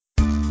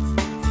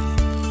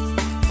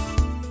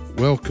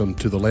Welcome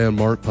to the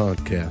Landmark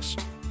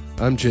Podcast.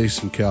 I'm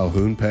Jason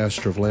Calhoun,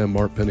 pastor of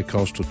Landmark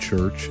Pentecostal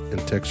Church in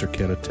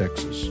Texarkana,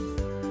 Texas.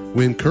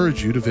 We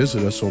encourage you to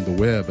visit us on the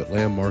web at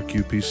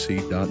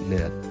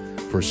landmarkupc.net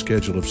for a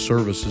schedule of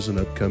services and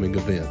upcoming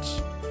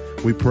events.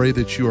 We pray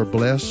that you are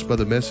blessed by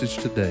the message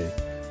today.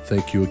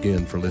 Thank you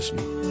again for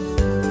listening.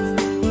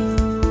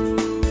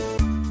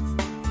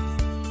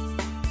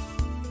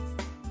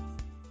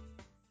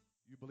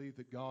 You believe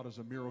that God is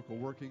a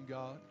miracle-working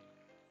God?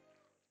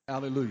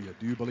 Hallelujah.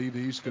 Do you believe that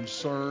He's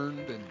concerned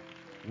and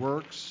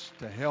works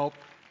to help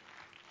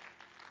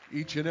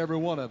each and every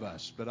one of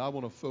us? But I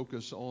want to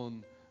focus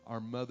on our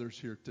mothers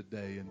here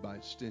today, and by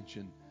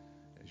extension,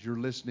 as you're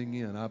listening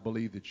in, I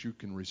believe that you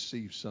can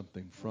receive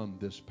something from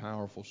this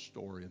powerful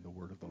story in the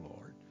Word of the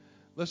Lord.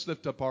 Let's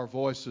lift up our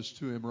voices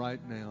to Him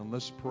right now, and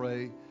let's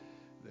pray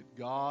that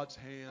God's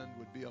hand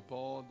would be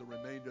upon the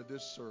remainder of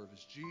this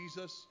service.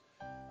 Jesus,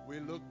 we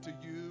look to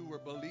You. We're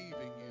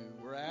believing You.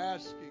 We're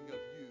asking of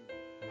You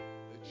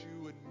that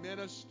You would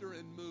minister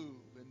and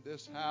move in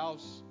this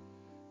house.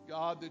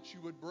 God, that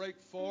You would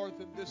break forth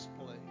in this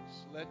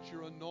place. Let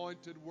Your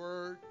anointed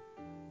word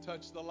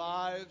touch the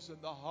lives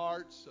and the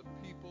hearts of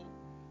people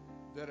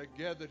that are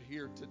gathered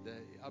here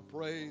today. I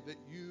pray that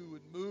You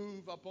would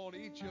move upon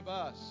each of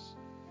us.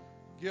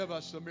 Give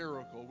us a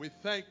miracle. We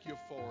thank You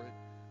for it.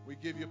 We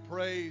give You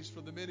praise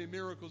for the many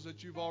miracles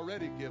that You've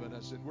already given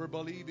us. And we're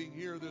believing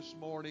here this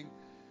morning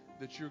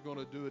that You're going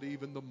to do it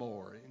even the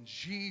more. In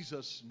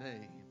Jesus'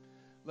 name,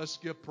 let's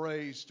give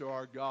praise to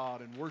our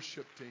God and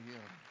worship to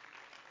Him.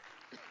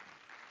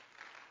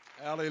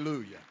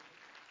 Hallelujah.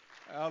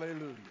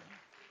 Hallelujah.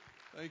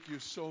 Thank you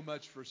so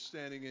much for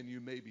standing, and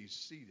you may be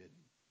seated.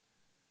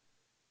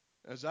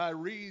 As I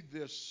read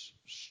this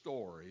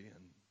story,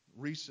 and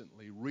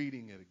recently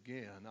reading it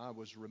again, I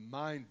was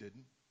reminded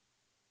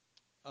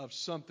of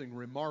something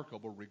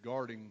remarkable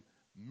regarding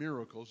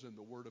miracles in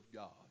the Word of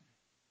God.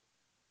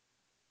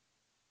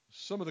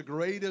 Some of the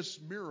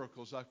greatest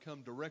miracles I've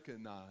come to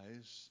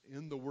recognize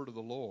in the Word of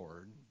the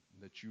Lord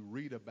that you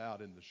read about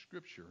in the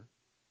Scripture,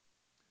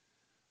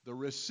 the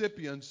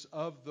recipients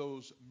of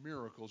those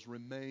miracles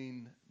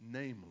remain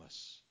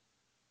nameless.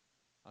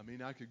 I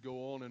mean, I could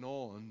go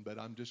on, but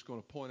I'm just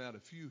going to point out a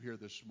few here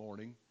this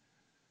morning.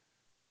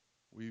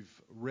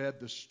 We've read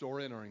the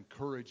story and are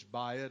encouraged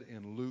by it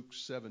in Luke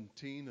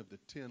 17 of the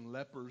 10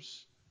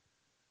 lepers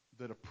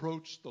that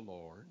approached the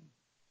Lord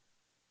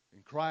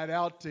and cried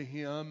out to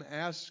Him,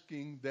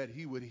 asking that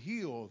He would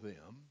heal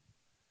them.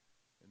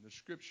 And the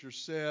Scripture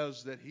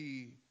says that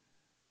He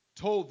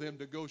told them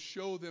to go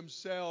show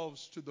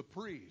themselves to the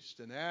priest.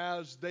 And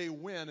as they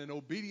went in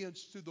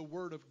obedience to the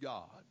Word of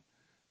God,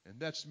 and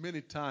that's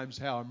many times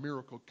how a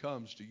miracle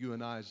comes to you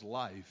and I's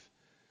life,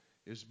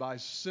 is by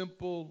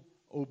simple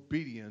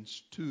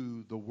obedience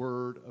to the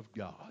Word of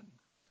God.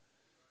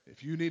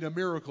 If you need a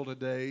miracle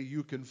today,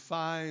 you can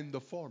find the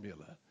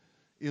formula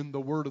in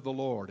the Word of the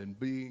Lord, and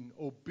being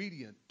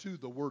obedient to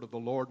the Word of the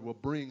Lord will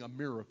bring a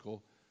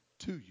miracle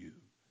to you.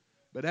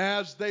 But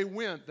as they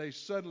went, they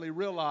suddenly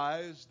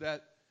realized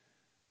that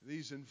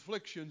these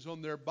inflictions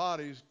on their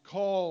bodies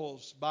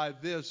caused by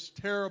this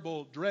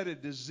terrible,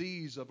 dreaded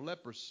disease of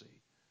leprosy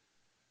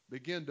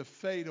begin to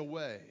fade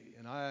away.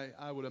 And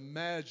I would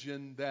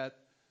imagine that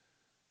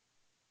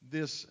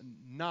this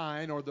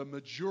 9, or the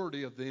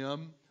majority of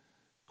them,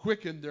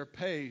 quickened their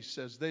pace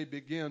as they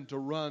began to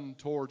run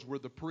towards where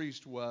the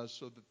priest was,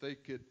 so that they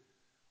could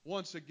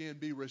once again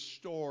be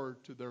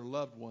restored to their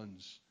loved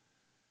ones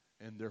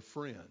and their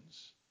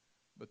friends.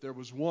 But there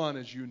was one,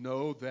 as you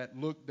know, that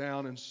looked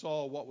down and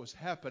saw what was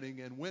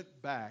happening and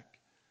went back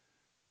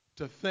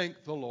to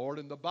thank the Lord.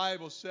 And the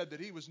Bible said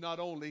that he was not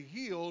only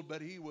healed,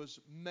 but he was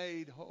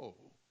made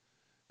whole.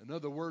 In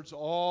other words,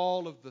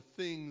 all of the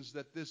things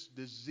that this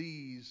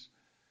disease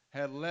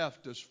had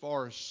left as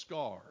far as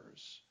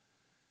scars,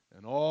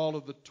 and all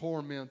of the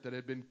torment that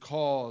had been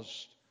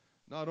caused,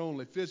 not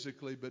only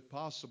physically, but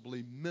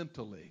possibly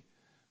mentally,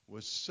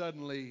 was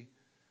suddenly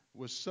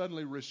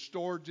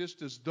restored,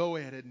 just as though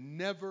it had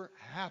never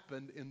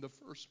happened in the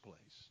first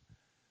place.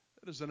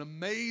 That is an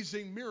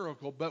amazing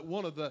miracle. But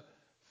one of the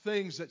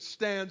things that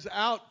stands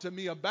out to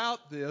me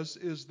about this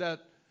is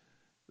that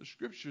the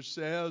Scripture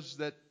says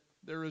that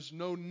there is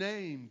no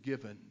name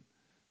given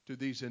to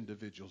these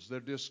individuals. They're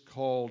just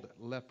called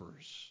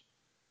lepers.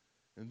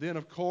 And then,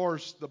 of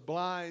course, the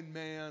blind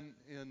man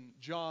in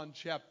John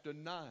chapter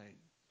 9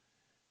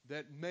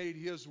 that made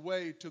his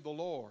way to the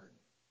Lord,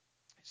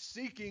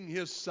 seeking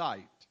His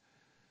sight.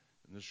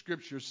 And the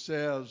Scripture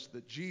says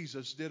that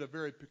Jesus did a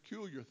very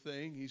peculiar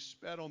thing. He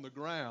spat on the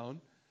ground,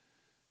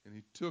 and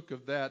He took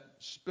of that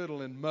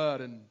spittle and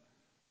mud and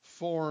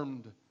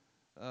formed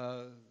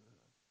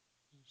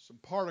some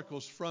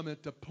particles from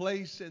it to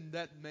place in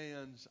that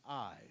man's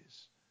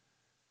eyes,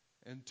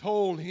 and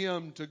told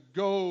him to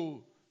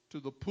go to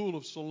the pool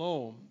of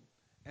Siloam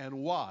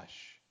and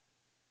wash.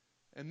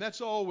 And that's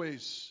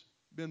always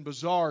been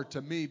bizarre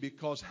to me,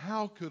 because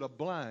how could a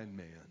blind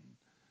man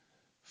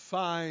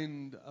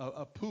find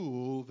a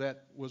pool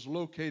that was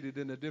located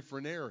in a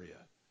different area?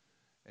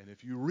 And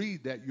if you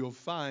read that, you'll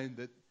find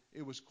that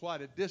it was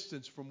quite a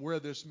distance from where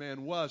this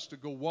man was to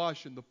go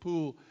wash in the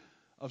pool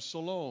of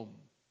Siloam.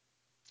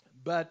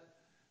 But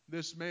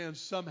this man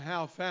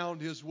somehow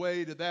found his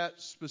way to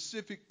that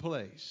specific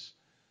place.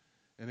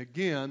 And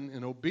again,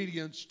 in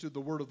obedience to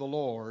the word of the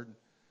Lord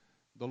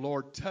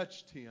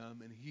touched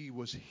him and he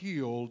was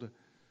healed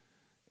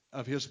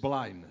of his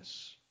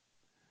blindness.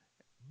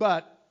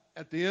 But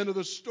at the end of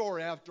the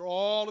story, after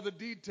all of the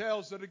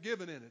details that are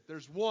given in it,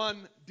 there's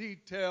one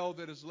detail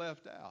that is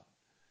left out.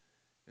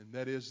 And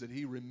that is that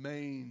he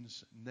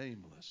remains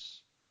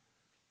nameless.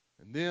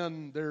 And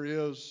then there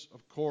is,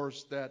 of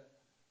course, that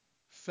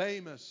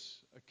famous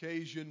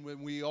occasion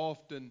when we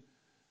often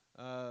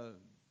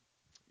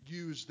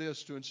use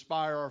this to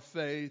inspire our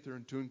faith or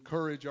to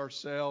encourage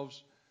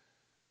ourselves,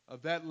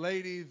 of that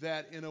lady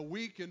that in a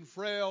weak and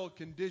frail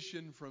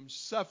condition from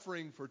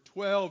suffering for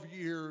 12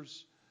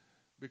 years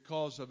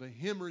because of a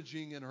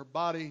hemorrhaging in her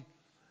body,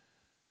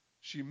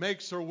 she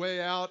makes her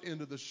way out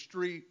into the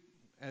street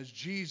as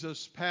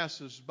Jesus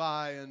passes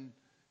by, and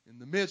in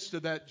the midst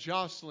of that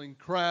jostling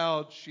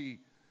crowd, she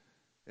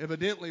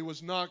evidently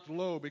was knocked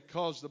low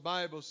because the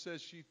Bible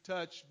says she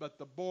touched but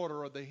the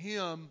border or the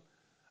hem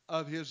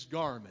of his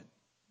garment.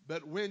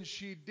 But when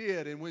she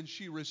did, and when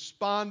she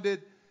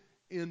responded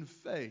in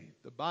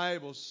faith, the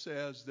Bible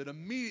says that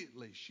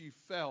immediately she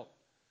felt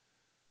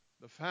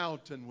the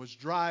fountain was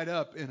dried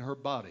up in her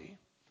body,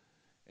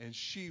 and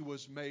she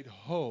was made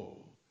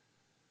whole.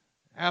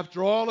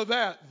 After all of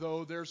that,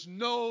 though, there's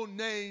no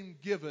name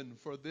given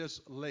for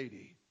this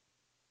lady.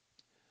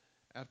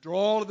 After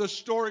all of the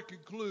story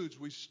concludes,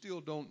 we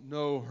still don't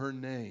know her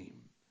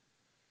name.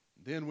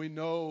 Then we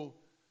know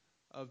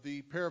of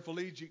the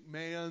paraplegic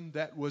man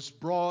that was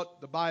brought,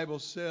 the Bible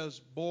says,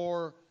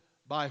 bore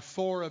by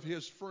 4 of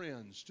his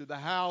friends to the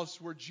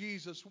house where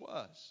Jesus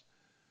was.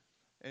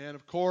 And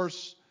of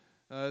course,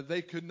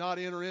 they could not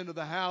enter into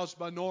the house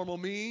by normal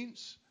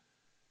means.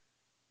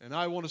 And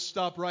I want to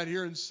stop right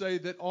here and say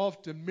that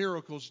often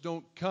miracles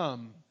don't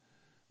come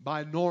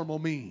by normal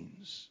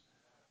means.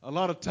 A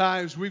lot of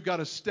times we've got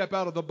to step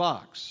out of the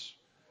box.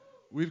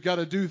 We've got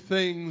to do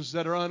things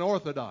that are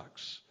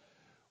unorthodox.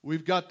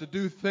 We've got to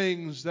do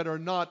things that are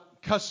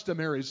not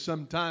customary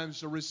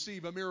sometimes to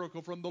receive a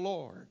miracle from the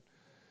Lord.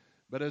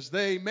 But as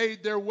they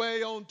made their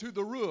way onto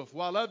the roof,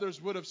 while others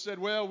would have said,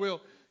 well,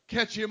 we'll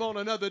catch him on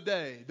another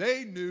day,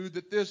 they knew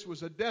that this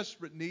was a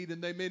desperate need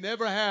and they may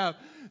never have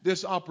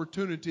this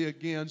opportunity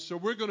again. So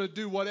we're going to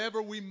do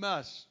whatever we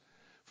must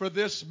for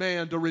this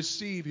man to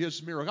receive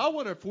his miracle. I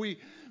wonder if we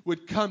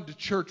would come to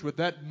church with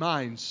that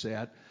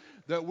mindset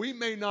that we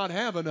may not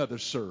have another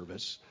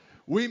service.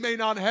 We may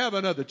not have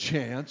another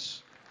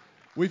chance.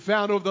 We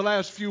found over the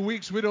last few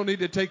weeks we don't need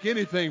to take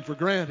anything for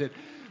granted.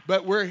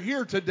 But we're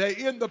here today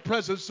in the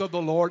presence of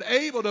the Lord,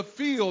 able to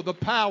feel the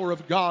power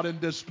of God in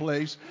this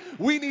place.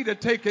 We need to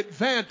take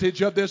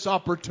advantage of this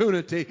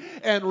opportunity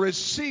and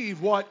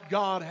receive what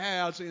God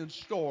has in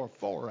store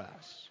for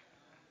us.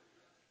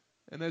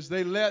 And as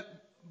they let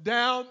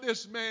down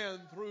this man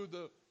through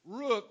the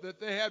roof that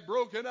they had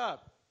broken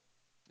up,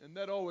 and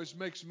that always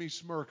makes me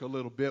smirk a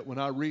little bit when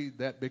I read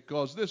that,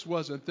 because this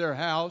wasn't their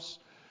house.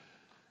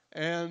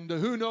 And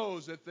who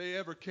knows if they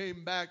ever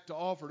came back to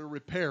offer to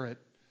repair it.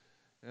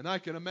 And I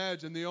can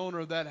imagine the owner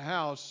of that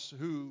house,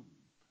 who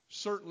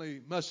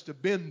certainly must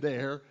have been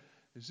there,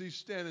 as he's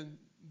standing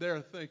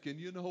there thinking,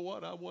 you know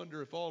what, I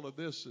wonder if all of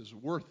this is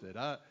worth it.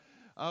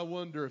 I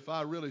wonder if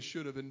I really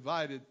should have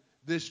invited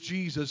this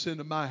Jesus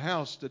into my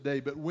house today.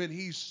 But when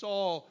he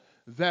saw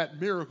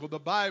that miracle, the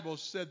Bible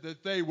said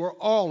that they were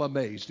all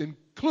amazed,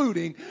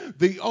 including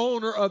the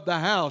owner of the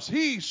house.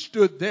 He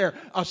stood there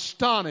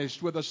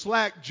astonished with a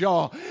slack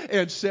jaw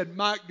and said,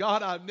 my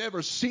God, I've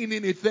never seen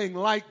anything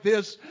like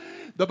this.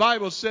 The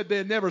Bible said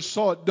they never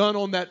saw it done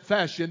on that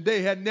fashion.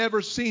 They had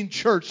never seen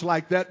church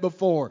like that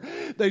before.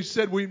 They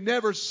said, we've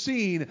never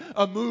seen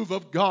a move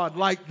of God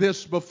like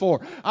this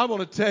before. I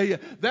want to tell you,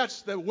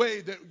 that's the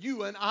way that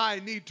you and I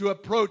need to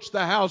approach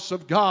the house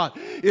of God.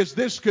 Is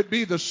this could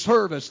be the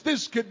service.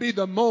 This could be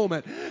the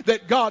moment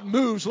that God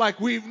moves like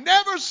we've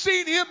never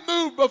seen him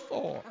move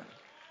before.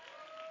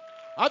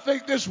 I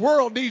think this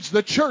world needs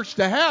the church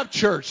to have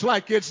church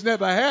like it's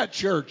never had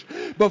church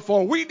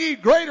before. We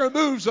need greater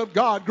moves of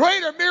God,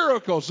 greater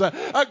miracles, a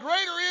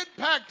greater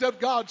impact of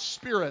God's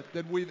Spirit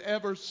than we've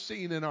ever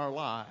seen in our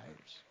lives.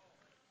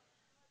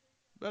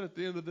 But at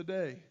the end of the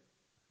day,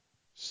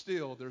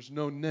 still there's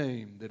no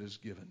name that is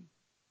given.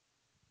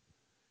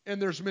 And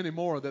there's many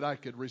more that I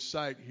could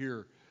recite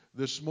here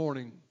this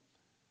morning.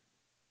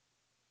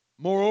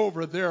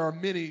 Moreover, there are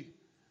many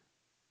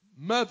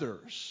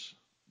mothers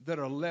that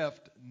are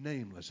left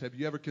nameless. Have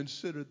you ever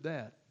considered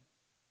that?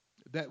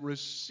 That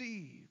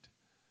received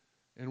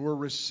and were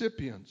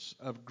recipients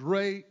of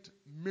great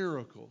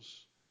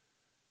miracles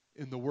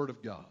in the Word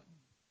of God.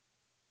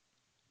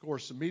 Of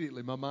course,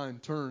 immediately my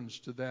mind turns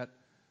to that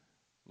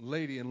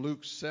lady in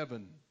Luke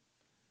 7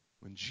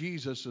 when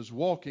Jesus is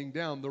walking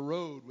down the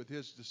road with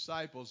his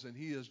disciples and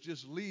he is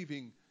just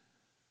leaving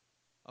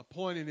a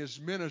point in his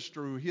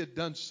ministry where he had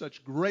done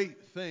such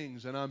great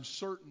things, and I'm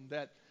certain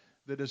that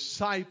the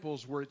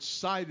disciples were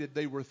excited.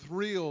 They were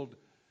thrilled,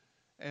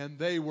 and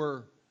they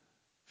were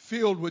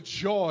filled with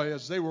joy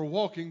as they were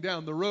walking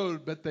down the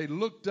road. But they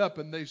looked up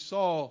and they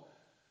saw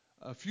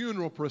a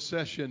funeral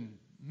procession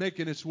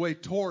making its way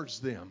towards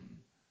them.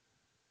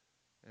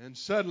 And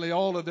suddenly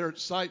all of their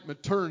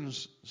excitement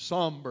turns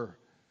somber.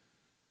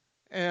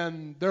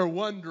 And they're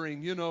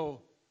wondering,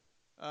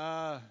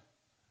 I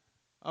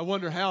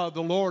wonder how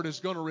the Lord is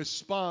going to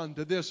respond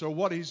to this, or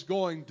what He's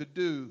going to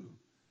do.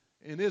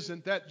 And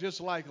isn't that just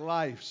like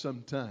life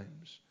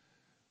sometimes?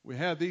 We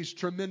have these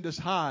tremendous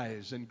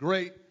highs and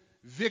great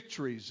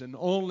victories, and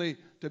only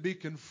to be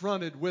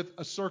confronted with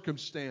a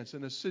circumstance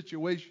and a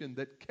situation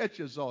that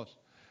catches us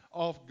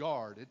off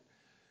guard.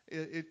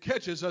 It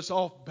catches us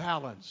off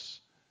balance.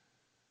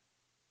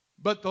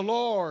 But the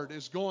Lord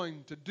is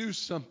going to do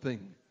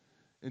something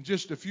in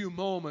just a few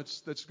moments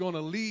that's going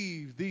to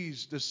leave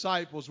these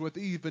disciples with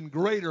even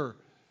greater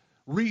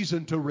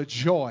reason to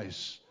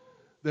rejoice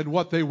than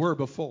what they were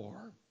before.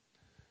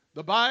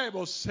 The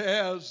Bible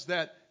says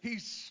that He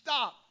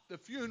stopped the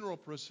funeral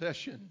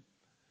procession,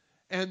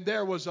 and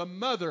there was a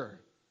mother.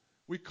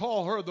 We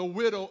call her the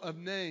widow of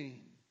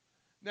Nain.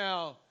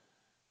 Now,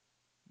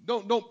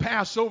 don't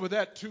pass over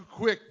that too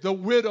quick. The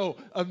widow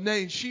of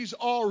Nain, she's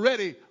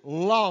already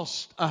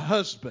lost a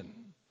husband.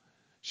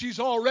 She's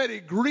already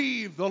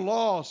grieved the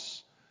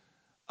loss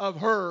of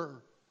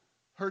her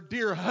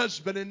dear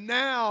husband, and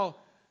now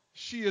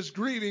she is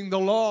grieving the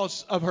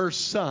loss of her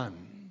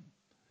son.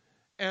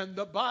 And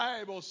the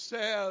Bible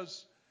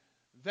says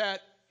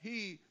that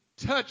he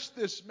touched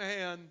this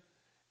man,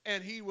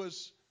 and he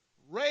was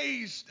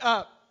raised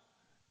up.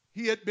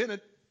 He had been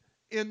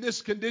in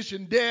this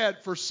condition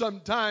dead for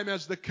some time.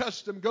 As the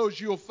custom goes,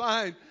 you'll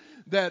find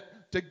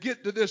that to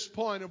get to this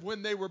point of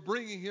when they were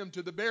bringing him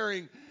to the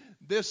burying,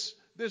 he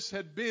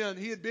had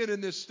been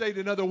in this state,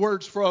 in other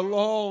words, for a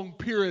long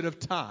period of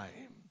time.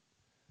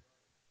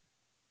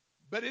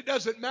 But it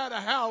doesn't matter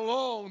how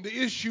long the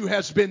issue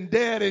has been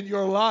dead in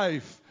your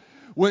life.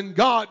 When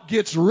God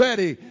gets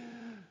ready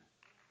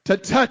to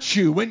touch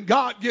you, when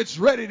God gets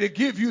ready to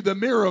give you the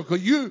miracle,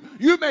 you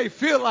may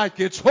feel like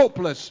it's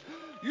hopeless.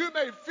 You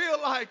may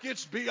feel like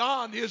it's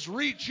beyond His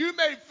reach. You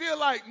may feel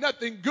like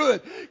nothing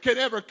good can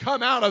ever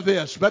come out of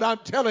this. But I'm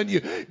telling you,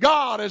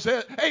 God is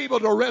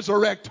able to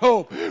resurrect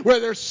hope where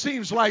there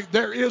seems like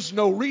there is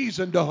no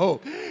reason to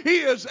hope. He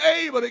is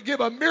able to give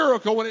a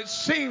miracle when it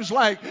seems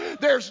like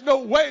there's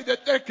no way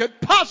that there could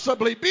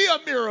possibly be a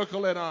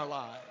miracle in our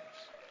lives.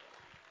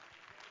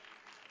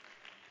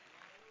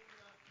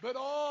 But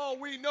all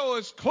we know,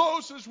 as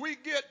close as we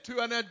get to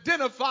an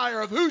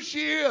identifier of who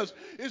she is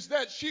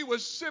that she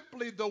was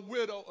simply the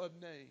widow of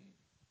Nain.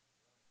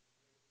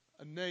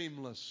 A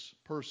nameless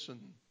person,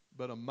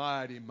 but a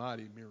mighty,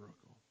 mighty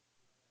miracle.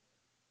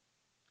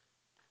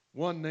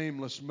 One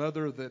nameless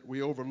mother that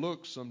we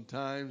overlook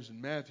sometimes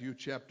in Matthew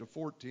chapter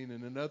 14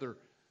 and in other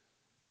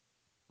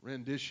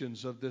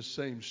renditions of this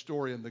same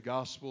story in the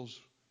Gospels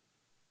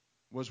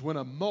was when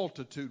a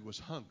multitude was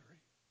hungry.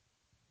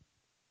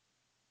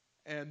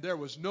 And there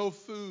was no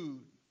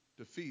food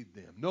to feed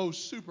them, no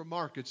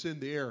supermarkets in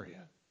the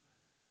area.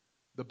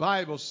 The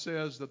Bible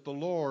says that the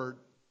Lord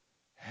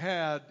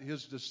had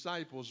His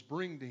disciples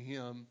bring to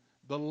Him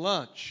the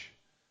lunch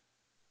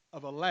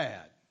of a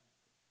lad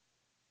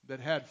that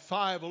had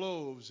 5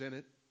 loaves in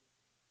it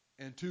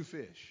and 2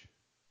 fish.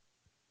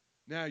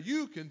 Now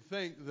you can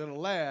think that a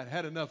lad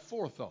had enough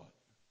forethought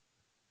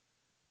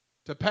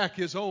to pack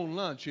his own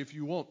lunch if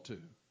you want to.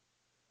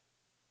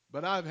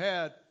 But I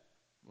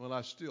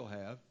still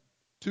have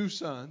 2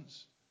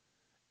 sons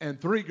and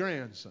 3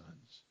 grandsons.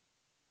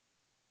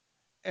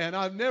 And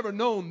I've never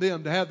known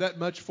them to have that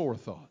much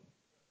forethought.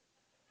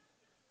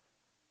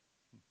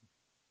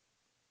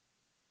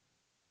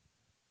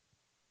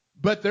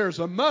 But there's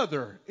a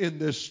mother in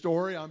this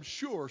story, I'm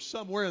sure,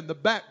 somewhere in the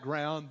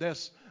background,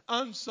 this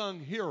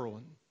unsung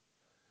heroine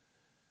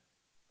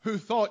who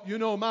thought,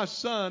 my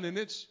son, and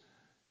it's,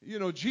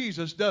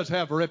 Jesus does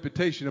have a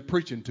reputation of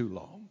preaching too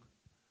long.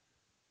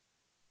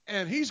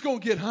 And he's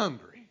going to get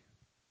hungry.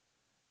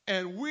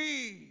 And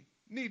we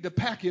need to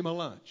pack him a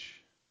lunch.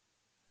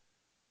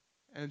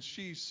 And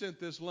she sent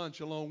this lunch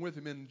along with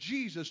him. And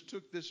Jesus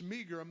took this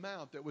meager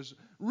amount that was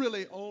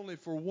really only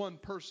for one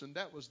person.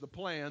 That was the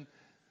plan.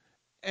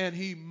 And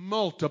He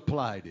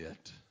multiplied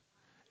it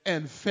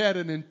and fed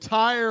an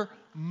entire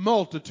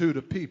multitude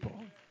of people.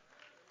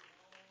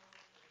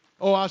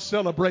 Oh, I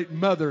celebrate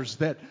mothers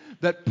that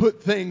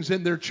put things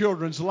in their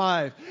children's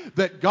life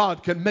that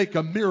God can make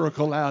a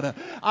miracle out of.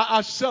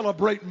 I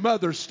celebrate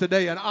mothers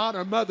today and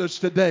honor mothers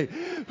today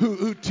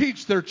who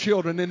teach their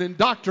children and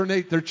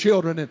indoctrinate their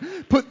children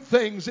and put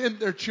things in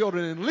their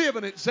children and live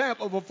an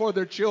example before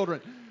their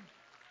children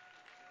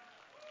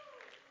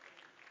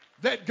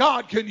that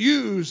God can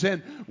use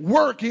and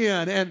work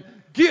in and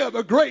give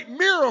a great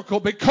miracle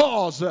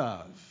because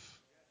of.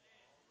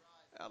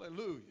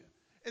 Hallelujah.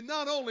 And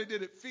not only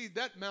did it feed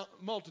that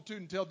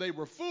multitude until they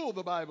were full,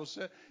 the Bible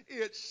said,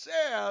 it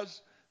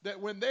says that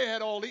when they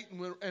had all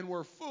eaten and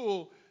were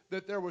full,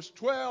 that there was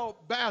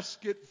 12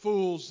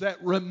 basketfuls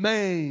that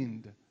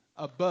remained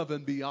above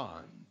and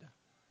beyond.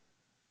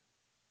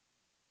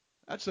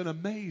 That's an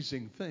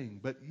amazing thing.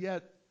 But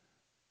yet,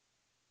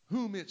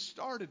 whom it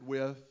started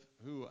with,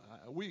 who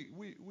we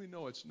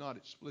know it's not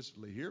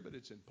explicitly here, but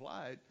it's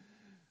implied,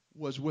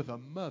 was with a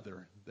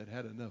mother that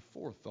had enough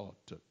forethought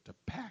to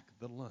pack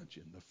the lunch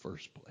in the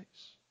first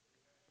place.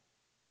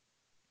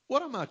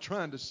 What am I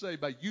trying to say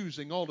by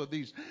using all of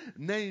these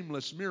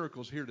nameless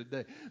miracles here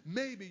today?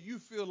 Maybe you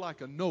feel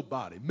like a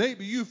nobody.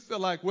 Maybe you feel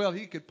like, well,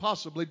 he could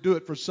possibly do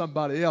it for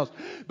somebody else.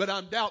 But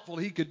I'm doubtful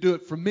he could do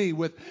it for me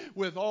with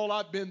all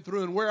I've been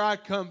through and where I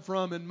come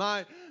from and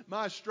my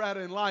strata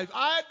in life.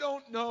 I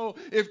don't know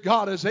if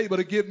God is able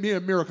to give me a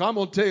miracle. I'm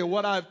going to tell you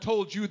what I've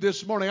told you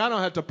this morning. I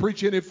don't have to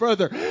preach any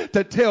further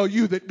to tell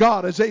you that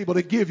God is able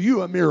to give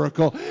you a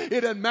miracle.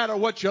 It doesn't matter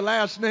what your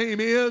last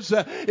name is.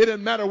 It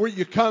doesn't matter where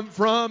you come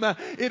from.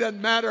 It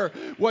doesn't matter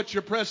what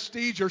your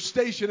prestige or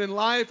station in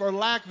life or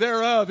lack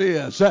thereof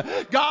is.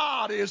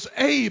 God is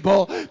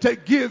able to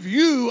give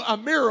you a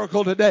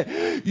miracle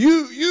today.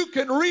 You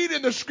can read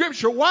in the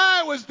scripture,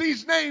 why was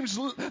these names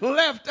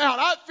left out?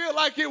 I feel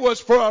like it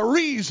was for a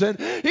reason.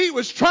 He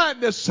was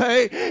trying to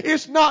say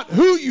it's not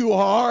who you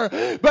are,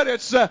 but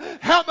it's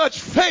how much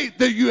faith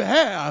do you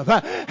have?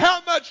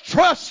 How much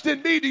trust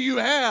in me do you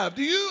have?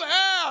 Do you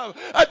have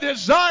a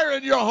desire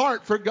in your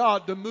heart for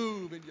God to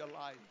move in your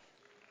life?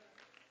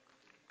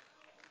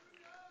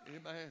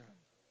 Amen.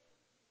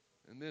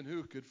 And then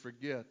who could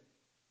forget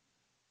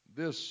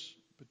this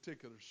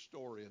particular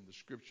story in the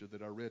scripture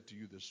that I read to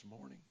you this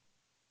morning?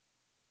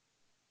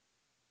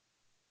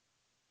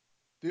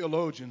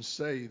 Theologians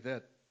say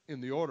that in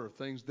the order of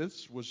things,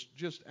 this was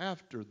just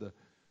after the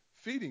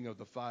feeding of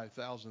the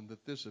 5,000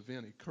 that this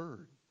event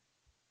occurred.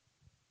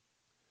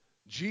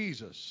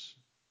 Jesus,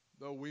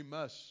 though we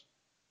must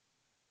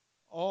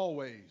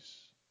always,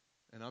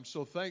 and I'm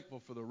so thankful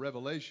for the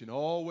revelation,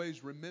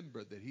 always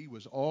remember that he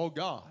was all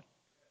God.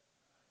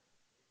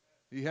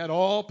 He had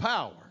all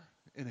power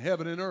in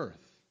heaven and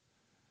earth.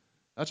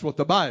 That's what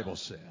the Bible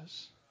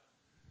says.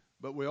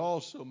 But we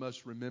also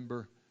must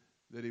remember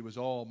that he was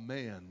all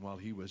man while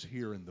he was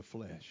here in the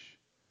flesh.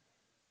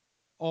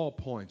 All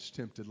points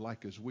tempted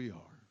like as we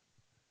are.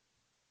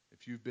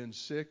 If you've been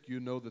sick, you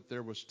know that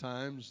there was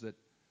times that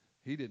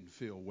he didn't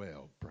feel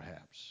well,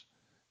 perhaps.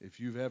 If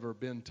you've ever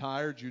been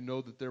tired, you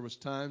know that there was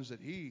times that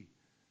he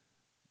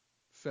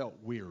felt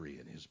weary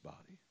in his body.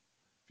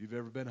 If you've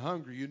ever been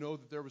hungry, you know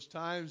that there was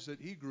times that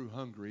he grew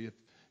hungry.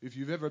 If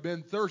you've ever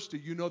been thirsty,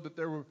 you know that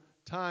there were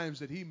times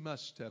that he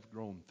must have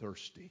grown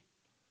thirsty.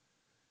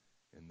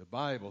 And the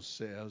Bible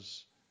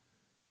says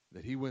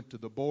that he went to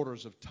the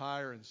borders of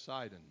Tyre and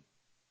Sidon.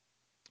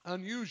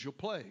 Unusual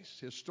place.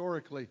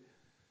 Historically,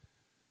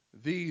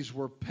 these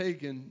were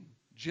pagan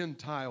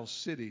Gentile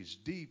cities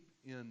deep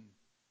in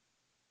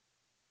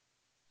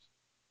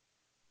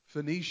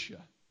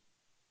Phoenicia,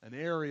 an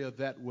area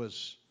that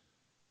was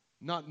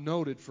not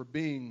noted for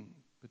being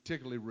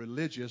particularly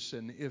religious,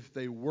 and if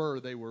they were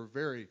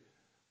very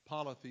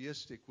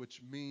polytheistic,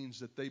 which means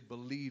that they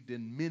believed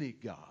in many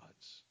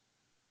gods.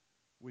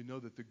 We know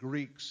that the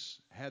Greeks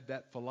had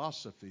that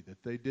philosophy,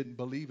 that they didn't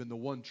believe in the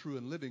one true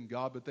and living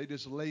God, but they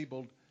just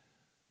labeled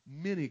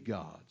many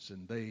gods,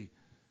 and they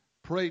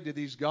prayed to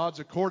these gods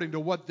according to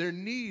what their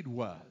need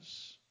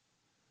was.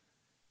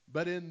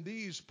 But in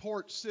these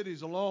port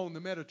cities along the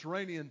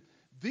Mediterranean,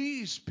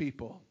 these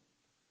people,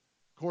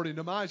 according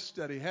to my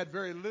study, had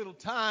very little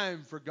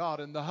time for God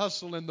in the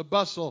hustle and the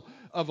bustle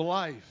of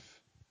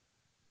life.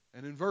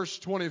 And in verse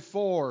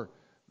 24,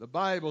 the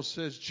Bible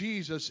says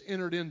Jesus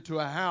entered into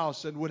a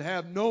house and would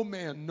have no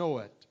man know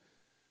it.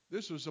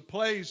 This was a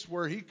place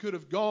where he could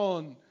have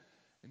gone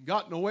and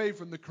gotten away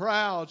from the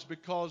crowds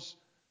because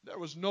there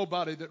was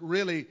nobody that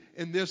really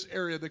in this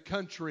area of the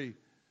country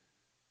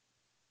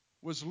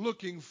was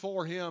looking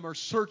for him or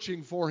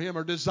searching for him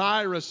or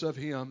desirous of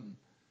him.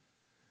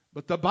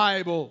 But the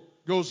Bible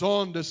goes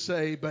on to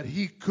say, but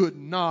he could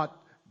not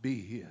be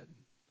hid.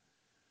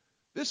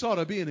 This ought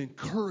to be an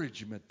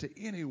encouragement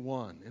to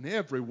anyone and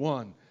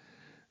everyone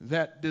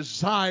that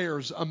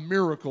desires a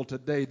miracle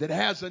today, that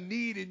has a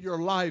need in your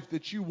life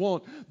that you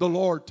want the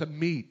Lord to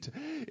meet.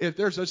 If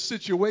there's a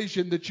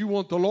situation that you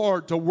want the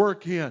Lord to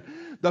work in,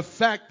 the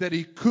fact that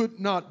he could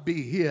not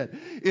be hid.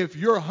 If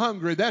you're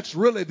hungry, that's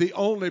really the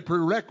only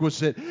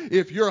prerequisite.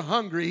 If you're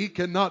hungry, he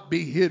cannot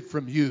be hid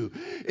from you.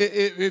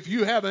 If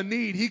you have a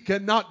need, he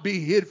cannot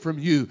be hid from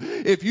you.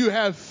 If you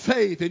have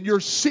faith and you're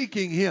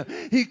seeking him,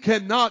 he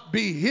cannot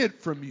be hid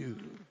from you.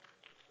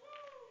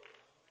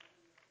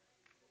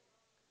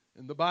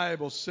 And the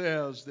Bible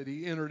says that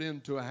he entered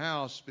into a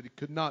house, but he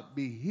could not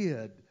be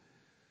hid.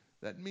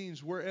 That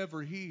means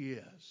wherever he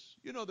is.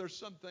 You know, there's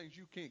some things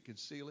you can't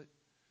conceal it.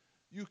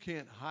 You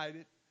can't hide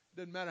it.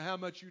 Doesn't matter how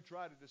much you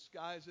try to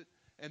disguise it.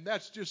 And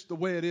that's just the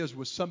way it is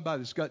with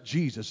somebody that's got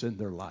Jesus in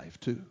their life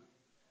too.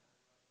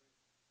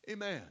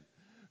 Amen.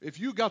 if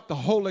you got the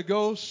Holy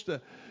Ghost,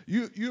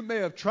 you may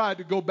have tried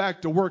to go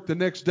back to work the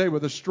next day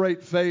with a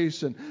straight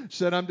face and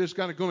said, I'm just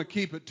going to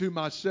keep it to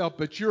myself.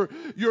 But you're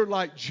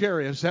like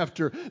Jairus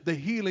after the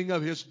healing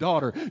of his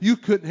daughter. You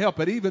couldn't help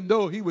it. Even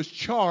though he was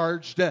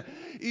charged,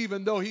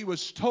 even though he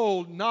was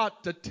told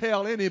not to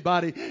tell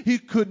anybody, he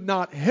could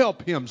not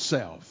help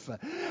himself.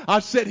 I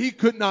said he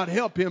could not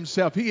help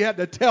himself. He had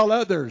to tell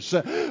others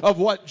of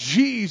what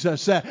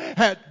Jesus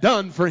had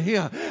done for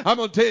him. I'm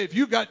going to tell you, if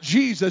you got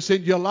Jesus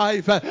in your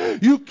life,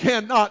 you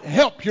cannot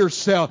help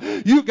yourself.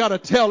 You got to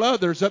tell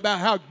others about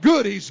how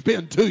good he's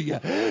been to you.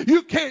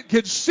 You can't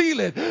conceal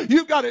it.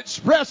 You got to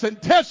express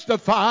and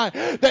testify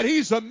that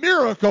he's a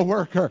miracle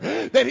worker,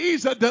 that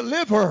he's a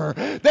deliverer,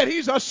 that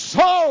he's a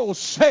soul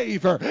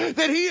saver,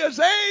 that he is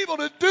able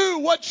to do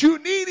what you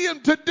need him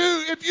to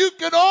do if you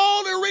can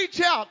only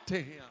reach out to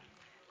him.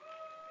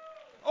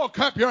 Oh,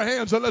 clap your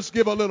hands and let's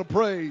give a little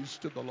praise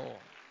to the Lord.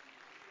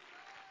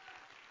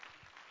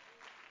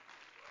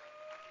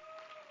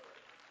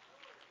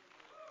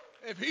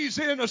 If he's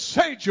in a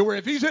sanctuary,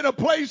 if he's in a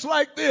place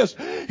like this,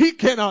 he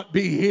cannot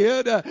be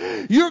hid.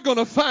 You're going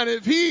to find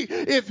if he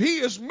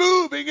is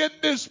moving in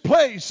this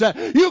place,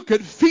 you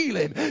could feel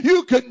him.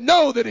 You could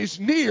know that he's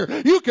near.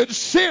 You could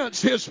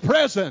sense his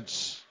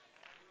presence.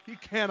 He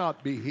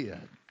cannot be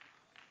hid.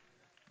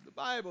 The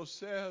Bible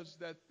says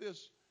that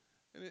this,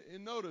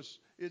 and notice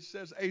it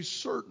says a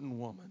certain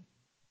woman.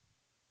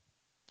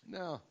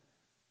 Now,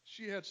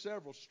 she had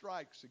several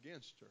strikes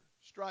against her.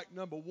 Strike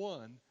number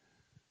one,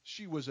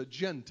 she was a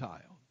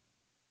Gentile,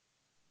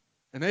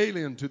 an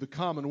alien to the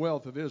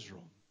commonwealth of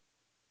Israel,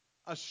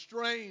 a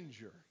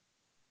stranger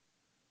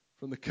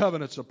from the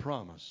covenants of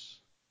promise,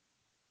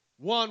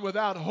 one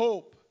without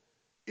hope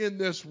in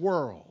this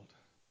world,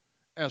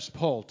 as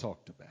Paul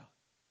talked about.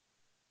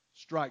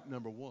 Strike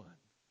number one.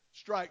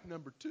 Strike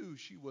number two,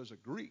 she was a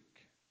Greek.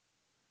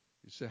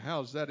 You say,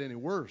 how's that any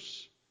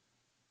worse?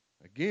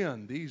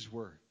 Again, these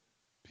were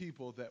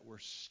people that were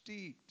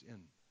steeped in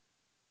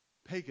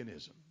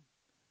paganism.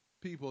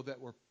 People that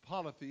were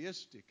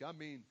polytheistic. I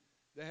mean,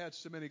 they had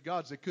so many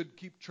gods they couldn't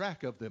keep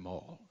track of them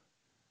all.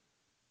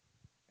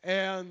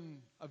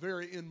 And a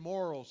very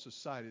immoral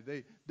society.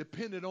 They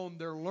depended on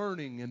their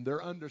learning and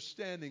their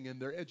understanding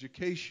and their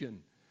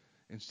education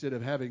instead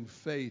of having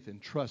faith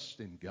and trust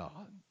in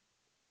God.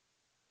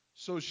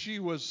 So she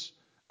was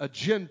a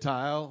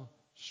Gentile,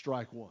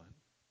 strike one.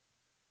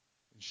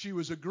 She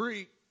was a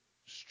Greek,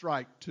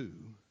 strike two.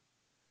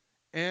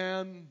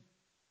 And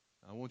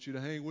I want you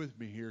to hang with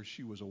me here.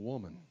 She was a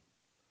woman.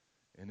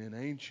 And in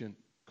ancient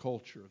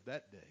culture of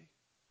that day,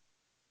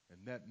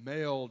 and that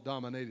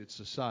male-dominated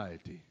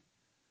society,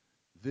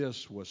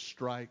 this was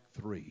strike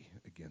three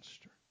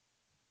against her.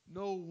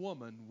 No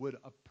woman would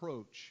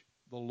approach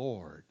the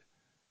Lord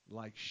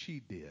like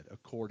she did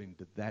according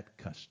to that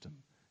custom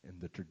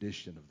and the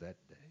tradition of that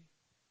day.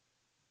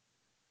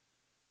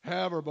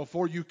 However,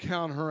 before you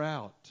count her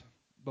out,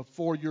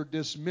 before you're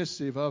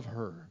dismissive of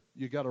her,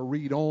 you got to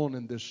read on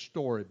in this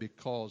story,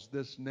 because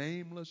this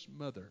nameless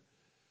mother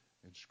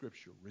in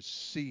Scripture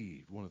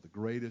received one of the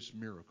greatest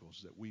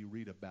miracles that we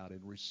read about,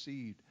 and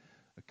received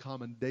a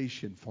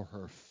commendation for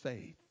her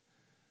faith.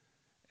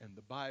 And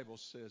the Bible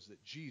says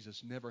that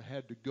Jesus never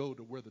had to go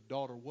to where the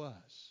daughter was.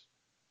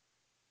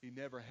 He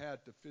never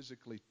had to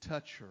physically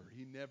touch her.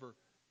 He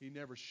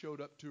never showed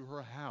up to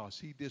her house.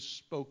 He just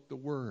spoke the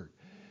word.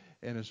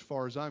 And as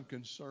far as I'm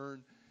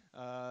concerned,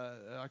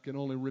 I can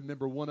only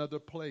remember one other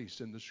place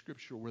in the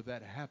Scripture where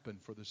that happened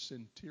for the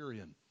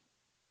centurion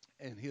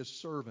and his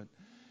servant.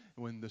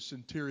 When the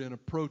centurion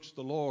approached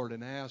the Lord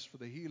and asked for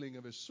the healing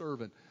of his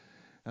servant,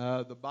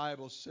 the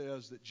Bible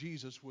says that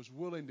Jesus was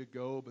willing to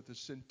go, but the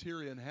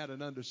centurion had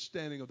an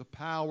understanding of the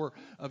power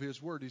of his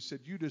word. He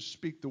said, you just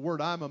speak the word.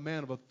 I'm a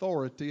man of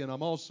authority, and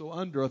I'm also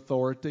under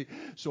authority,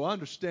 so I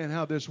understand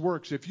how this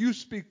works. If you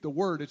speak the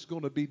word, it's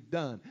going to be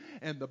done.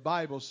 And the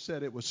Bible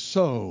said it was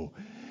so.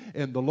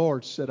 And the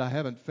Lord said, I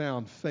haven't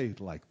found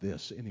faith like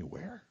this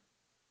anywhere.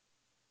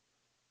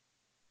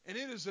 And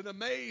it is an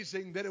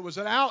amazing that it was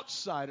an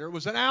outsider, it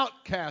was an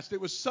outcast, it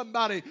was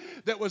somebody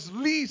that was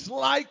least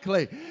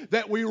likely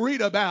that we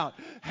read about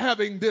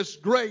having this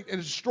great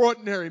and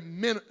extraordinary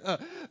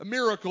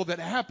miracle that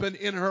happened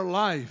in her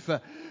life.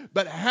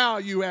 But how,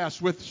 you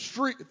ask, with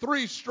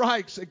three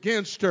strikes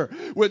against her,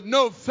 with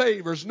no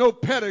favors, no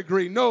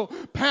pedigree, no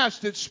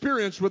past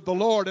experience with the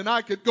Lord, and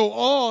I could go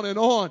on and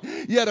on.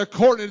 Yet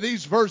according to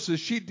these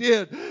verses, she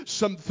did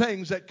some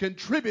things that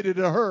contributed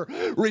to her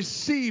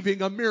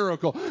receiving a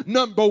miracle.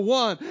 Number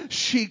one,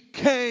 she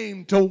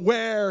came to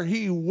where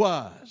he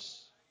was.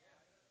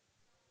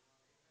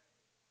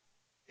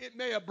 It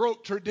may have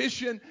broke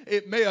tradition.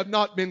 It may have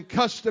not been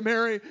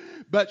customary,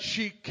 but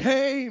she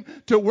came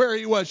to where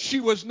he was. She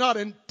was not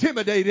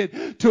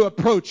intimidated to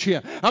approach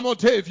him. I'm going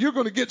to tell you, if you're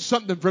going to get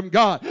something from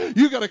God,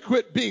 you got to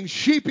quit being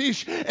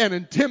sheepish and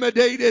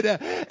intimidated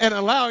and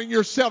allowing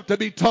yourself to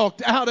be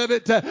talked out of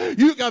it.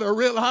 You got to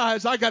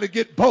realize, I got to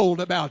get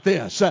bold about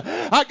this.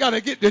 I got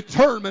to get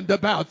determined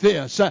about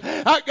this.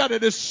 I got to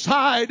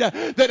decide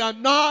that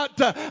I'm not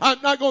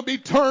going to be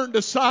turned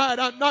aside.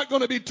 I'm not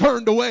going to be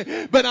turned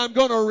away, but I'm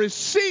going to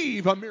receive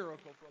a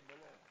miracle from the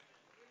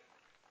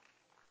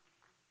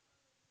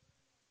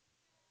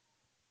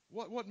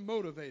Lord. What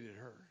motivated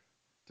her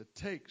to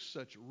take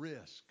such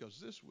risk? Because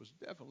this was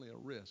definitely a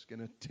risk,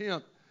 and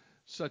attempt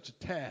such a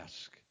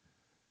task.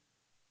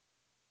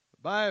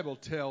 The Bible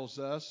tells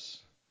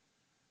us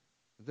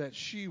that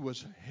she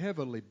was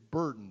heavily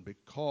burdened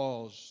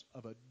because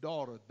of a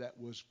daughter that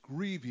was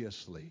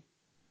grievously.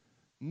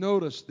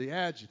 Notice the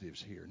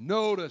adjectives here.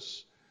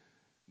 Notice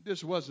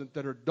this wasn't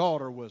that her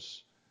daughter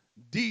was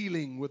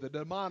dealing with a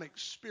demonic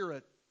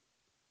spirit,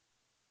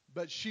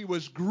 but she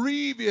was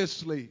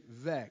grievously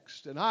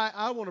vexed. And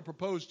I want to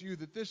propose to you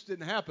that this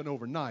didn't happen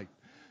overnight.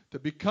 To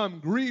become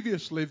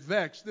grievously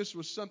vexed, this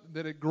was something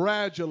that had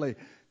gradually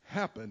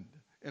happened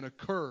and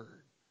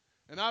occurred.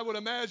 And I would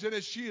imagine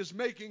as she is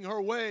making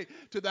her way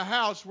to the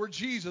house where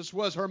Jesus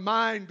was, her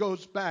mind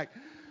goes back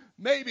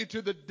maybe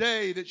to the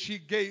day that she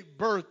gave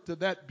birth to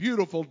that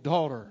beautiful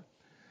daughter.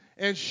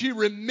 And she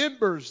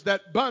remembers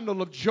that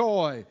bundle of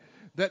joy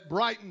that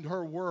brightened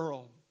her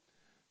world.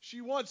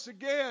 She once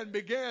again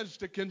begins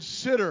to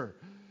consider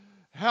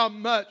how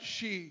much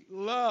she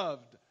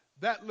loved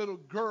that little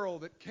girl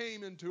that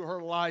came into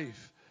her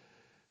life.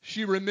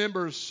 She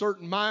remembers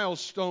certain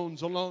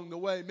milestones along the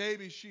way.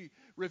 Maybe she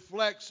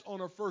reflects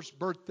on her first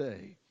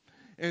birthday,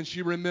 and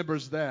she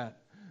remembers that.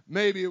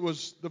 Maybe it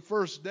was the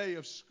first day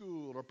of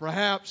school, or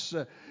perhaps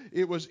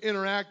it was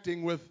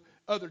interacting with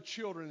other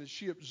children as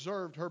she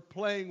observed her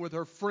playing with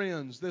her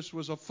friends. This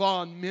was a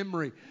fond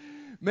memory.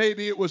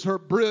 Maybe it was her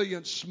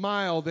brilliant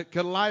smile that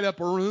could light up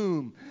a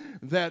room.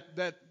 That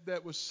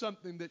was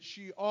something that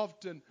she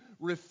often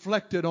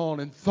reflected on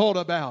and thought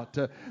about.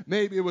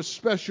 Maybe it was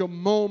special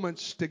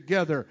moments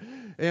together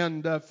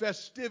and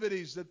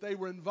festivities that they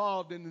were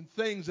involved in and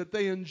things that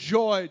they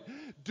enjoyed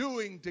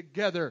doing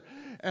together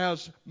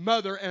as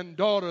mother and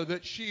daughter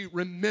that she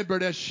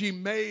remembered as she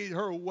made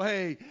her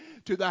way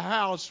to the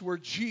house where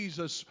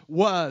Jesus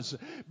was.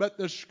 But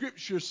the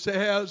scripture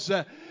says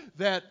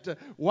that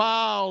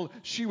while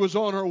she was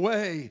on her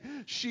way,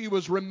 she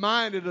was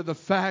reminded of the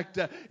fact,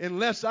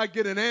 unless I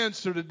get an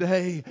answer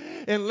today,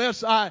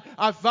 unless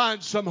I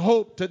find some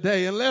hope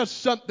today, unless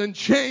something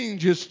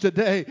changes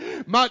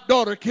today, my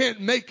daughter can't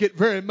make it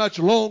very much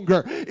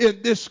longer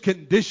in this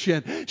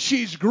condition.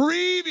 She's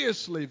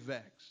grievously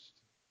vexed.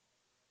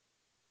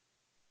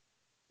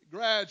 It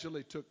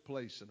gradually took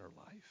place in her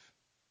life.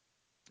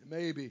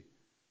 Maybe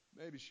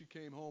she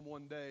came home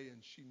one day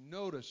and she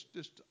noticed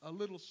just a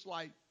little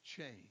slight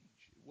change.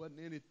 It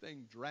wasn't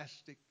anything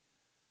drastic.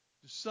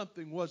 Just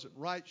something wasn't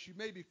right. She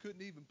maybe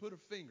couldn't even put her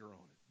finger on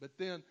it. But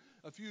then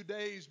a few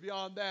days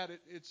beyond that,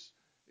 it's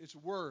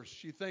worse.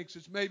 She thinks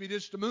it's maybe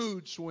just a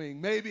mood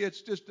swing. Maybe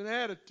it's just an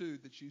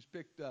attitude that she's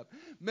picked up.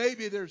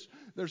 Maybe there's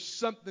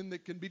something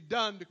that can be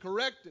done to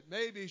correct it.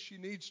 Maybe she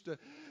needs to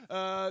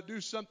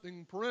do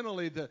something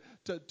parentally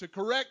to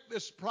correct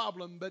this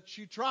problem. But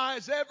she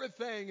tries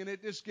everything, and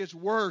it just gets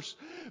worse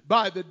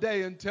by the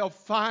day until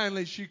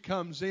finally she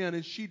comes in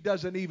and she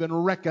doesn't even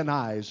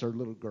recognize her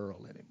little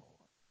girl anymore.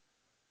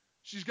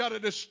 She's got a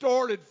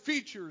distorted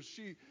features.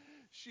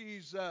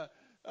 She's out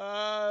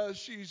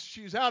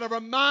of her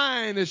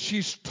mind as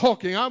she's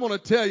talking. I want to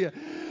tell you,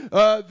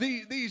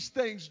 these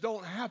things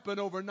don't happen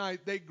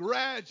overnight. They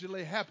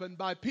gradually happen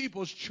by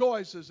people's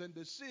choices and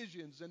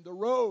decisions and the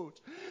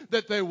roads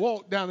that they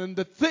walk down and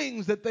the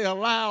things that they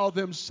allow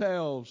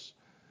themselves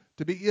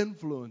to be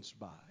influenced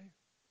by.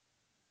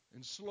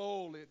 And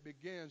slowly it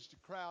begins to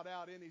crowd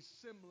out any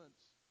semblance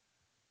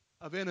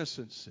of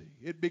innocency.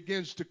 It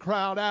begins to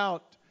crowd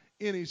out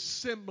any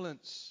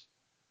semblance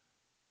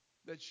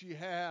that she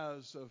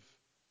has of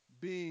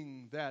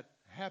being that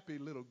happy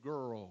little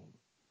girl,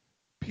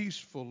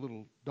 peaceful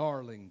little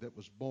darling that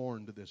was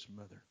born to this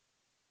mother.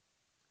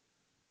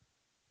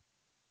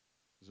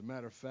 As a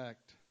matter of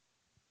fact,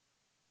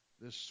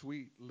 this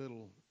sweet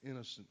little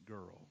innocent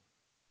girl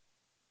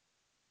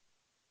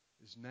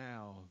is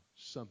now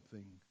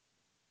something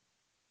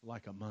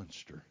like a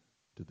monster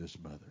to this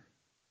mother.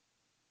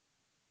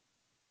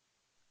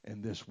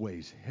 And this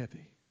weighs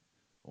heavy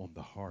on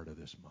the heart of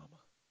this mama.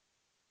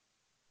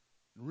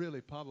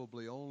 Really,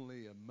 probably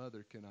only a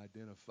mother can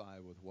identify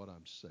with what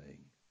I'm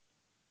saying.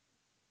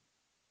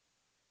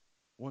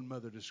 One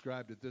mother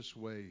described it this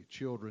way: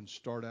 children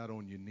start out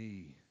on your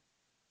knee,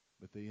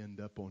 but they end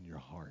up on your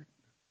heart.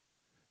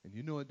 And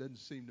you know, it doesn't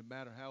seem to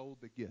matter how old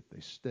they get,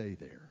 they stay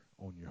there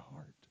on your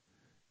heart.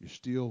 You're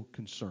still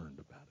concerned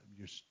about them.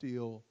 You're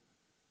still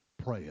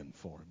praying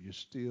for them. You're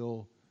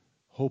still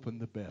hoping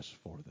the best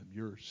for them.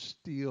 You're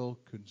still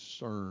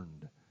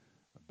concerned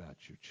about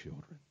your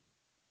children.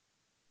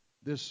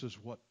 This is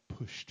what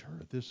pushed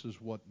her. This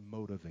is what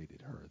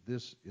motivated her.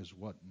 This is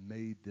what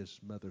made this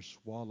mother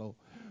swallow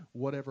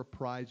whatever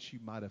pride she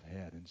might have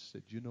had and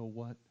said, you know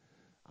what?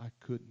 I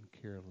couldn't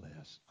care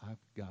less. I've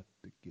got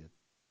to get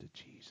to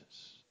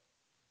Jesus.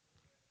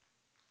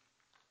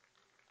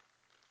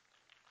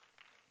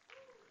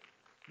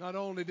 Not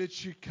only did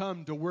she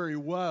come to where he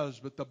was,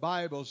 but the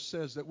Bible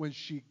says that when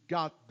she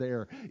got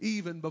there,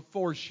 even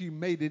before she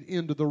made it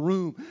into the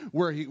room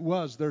where he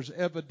was, there's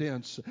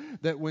evidence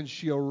that when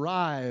she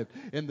arrived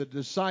and the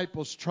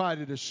disciples tried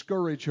to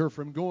discourage her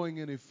from going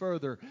any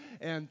further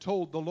and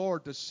told the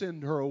Lord to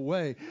send her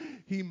away,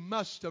 he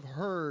must have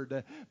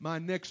heard my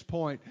next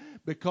point,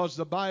 because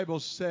the Bible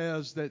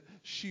says that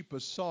she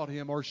besought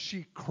him, or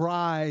she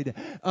cried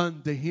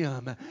unto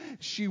him.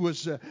 She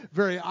was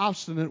very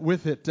obstinate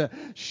with it.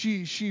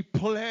 She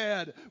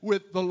pled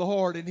with the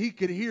Lord, and he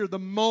could hear the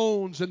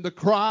moans and the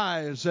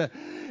cries.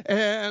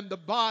 And the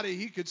body,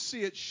 he could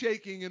see it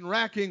shaking and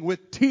racking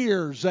with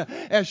tears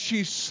as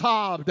she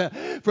sobbed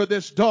for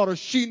this daughter.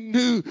 She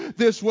knew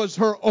this was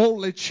her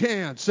only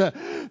chance.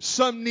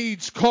 Some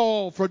needs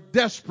call for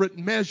desperate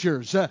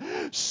measures.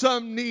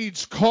 Some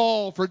needs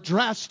call for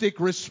drastic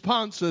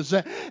responses.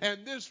 And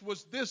this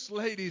was this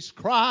lady's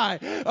cry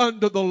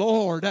unto the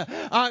Lord.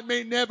 I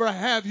may never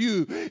have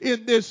you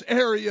in this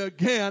area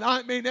again.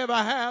 I may never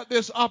have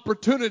this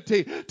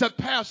opportunity to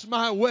pass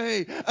my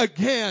way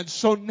again.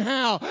 So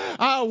now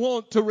I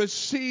want to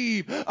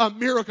receive a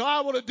miracle.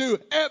 I want to do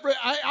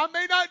I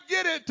may not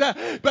get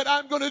it, but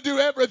I'm going to do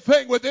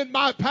everything within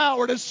my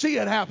power to see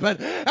it happen.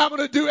 I'm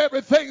going to do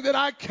everything that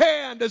I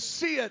can to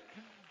see it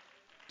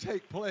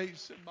take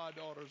place in my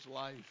daughter's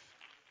life.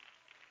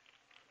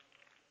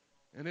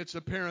 And it's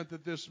apparent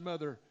that this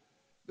mother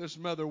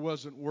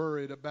wasn't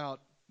worried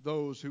about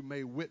those who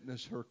may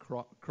witness her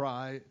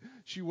cry.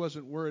 She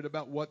wasn't worried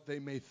about what they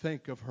may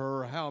think of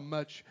her, how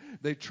much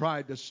they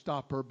tried to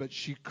stop her, but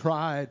she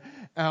cried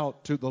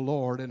out to the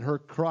Lord, and her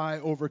cry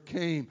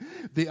overcame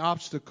the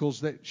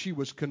obstacles that she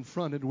was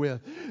confronted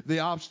with, the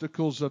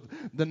obstacles of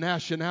the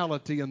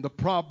nationality and the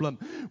problem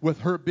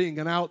with her being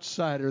an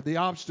outsider, the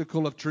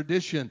obstacle of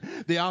tradition,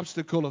 the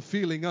obstacle of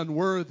feeling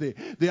unworthy,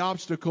 the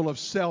obstacle of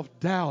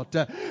self-doubt,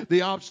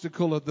 the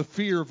obstacle of the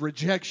fear of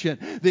rejection,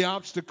 the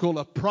obstacle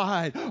of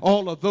pride.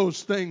 All of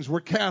those things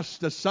were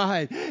cast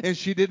aside, and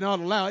she did not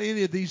allow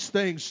any of these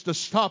things to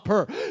stop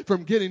her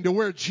from getting to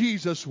where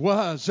Jesus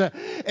was.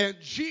 And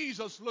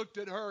Jesus looked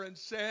at her and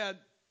said,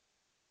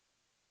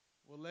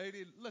 well,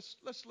 lady,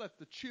 let's let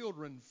the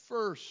children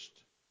first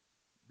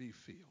be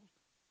filled.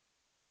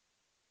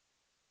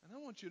 And I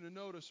want you to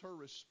notice her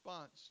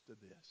response to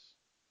this.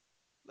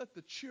 Let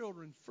the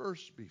children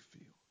first be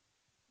filled.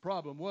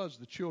 Problem was,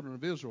 the children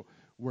of Israel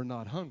were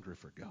not hungry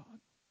for God.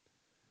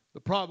 The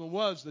problem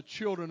was, the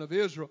children of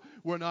Israel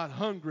were not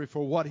hungry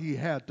for what he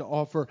had to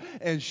offer,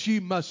 and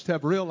she must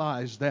have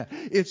realized that.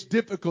 It's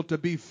difficult to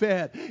be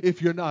fed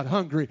if you're not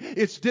hungry.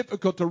 It's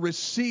difficult to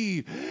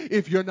receive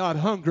if you're not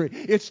hungry.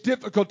 It's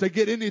difficult to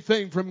get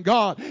anything from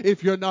God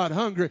if you're not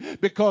hungry,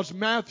 because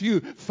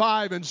Matthew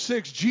 5 and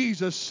 6,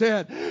 Jesus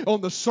said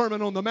on the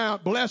Sermon on the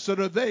Mount, blessed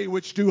are they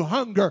which do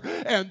hunger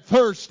and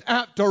thirst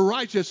after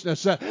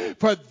righteousness,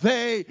 for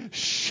they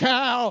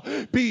shall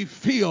be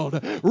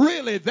filled.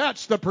 Really,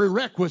 that's the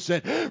prerequisite.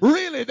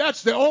 Really,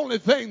 that's the only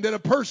thing that a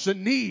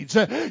person needs.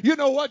 You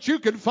know what? You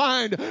can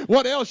find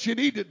what else you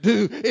need to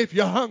do if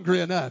you're hungry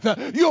enough.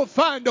 You'll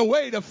find a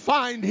way to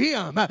find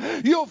him.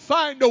 You'll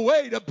find a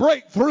way to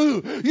break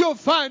through. You'll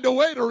find a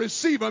way to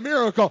receive a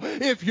miracle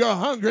if you're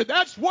hungry.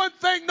 That's one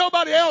thing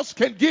nobody else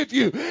can give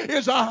you,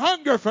 is a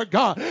hunger for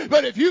God.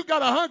 But if you've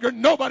got a hunger,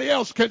 nobody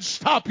else can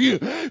stop you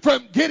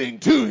from getting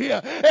to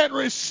him and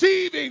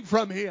receiving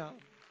from him.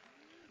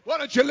 Why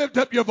don't you lift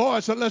up your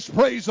voice and let's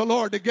praise the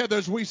Lord together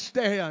as we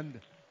stand.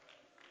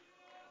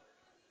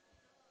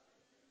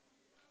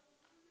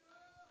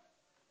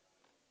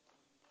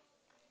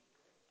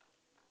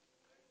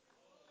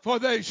 For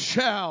they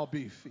shall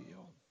be filled.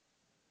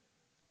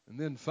 And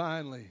then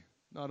finally,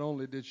 not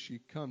only did she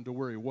come to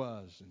where he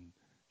was and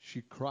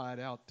she cried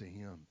out to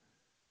him,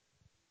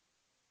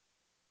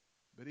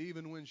 but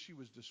even when she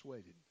was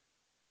dissuaded,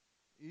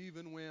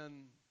 even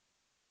when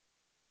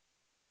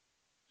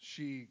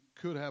she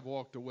could have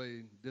walked away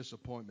in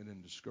disappointment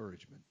and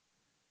discouragement,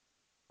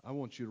 I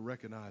want you to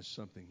recognize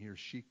something here.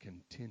 She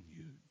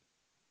continued.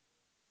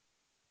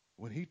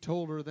 When he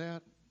told her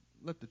that,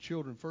 let the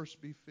children first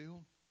be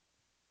filled,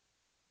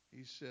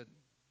 he said,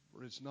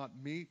 for it's not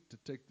meet to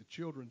take the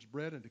children's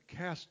bread and to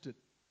cast it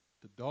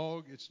to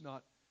dog. It's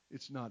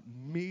not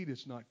meat.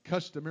 It's not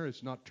customary.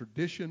 It's not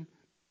tradition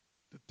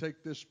to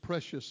take this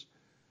precious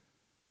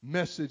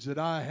message that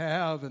I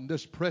have and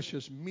this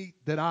precious meat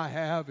that I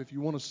have, if you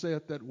want to say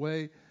it that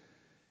way,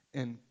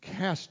 and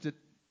cast it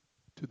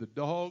to the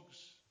dogs.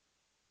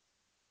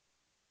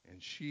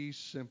 And she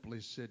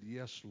simply said,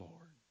 yes, Lord.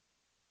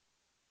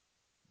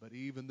 But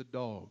even the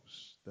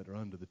dogs that are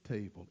under the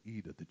table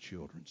eat of the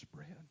children's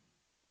bread.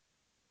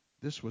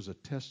 This was a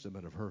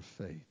testament of her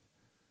faith.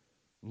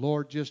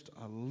 Lord, just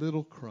a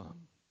little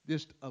crumb,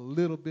 Just a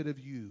little bit of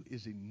you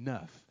is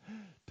enough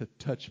to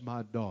touch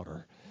my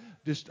daughter.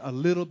 Just a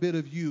little bit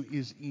of you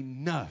is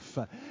enough,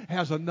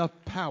 has enough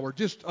power.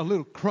 Just a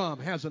little crumb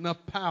has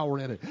enough power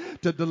in it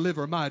to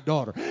deliver my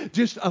daughter.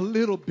 Just a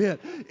little bit.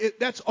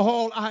 That's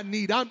all I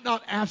need. I'm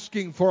not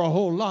asking for a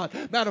whole lot.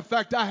 Matter of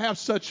fact, I have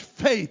such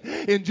faith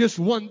in just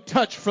one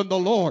touch from the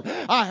Lord.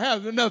 I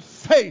have enough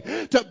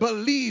faith to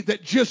believe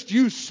that just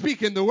you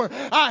speaking the word.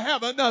 I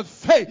have enough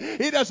faith.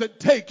 It doesn't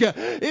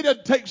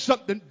take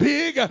something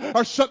big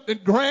or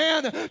something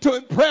grand to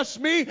impress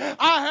me.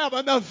 I have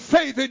enough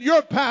faith in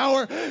your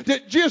power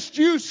that just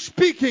you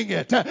speaking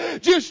it,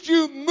 just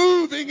you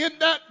moving in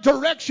that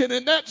direction,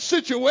 in that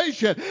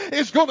situation,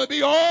 is going to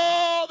be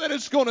all that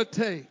it's going to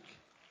take.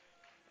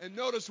 And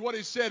notice what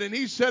he said. And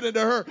he said unto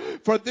her,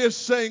 for this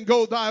saying,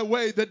 go thy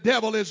way, the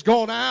devil is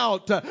gone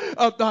out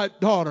of thy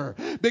daughter.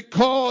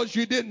 Because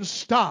you didn't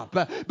stop,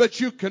 but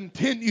you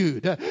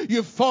continued.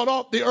 You fought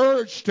off the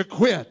urge to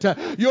quit.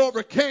 You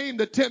overcame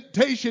the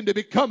temptation to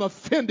become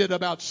offended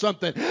about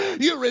something.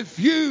 You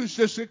refused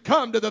to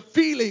succumb to the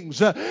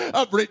feelings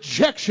of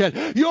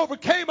rejection. You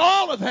overcame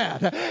all of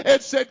that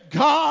and said,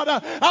 God,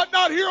 I'm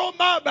not here on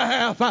my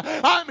behalf.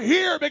 I'm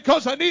here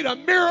because I need a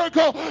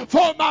miracle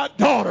for my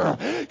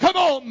daughter. Come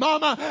on,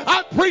 Mama,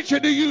 I'm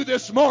preaching to you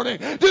this morning.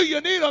 Do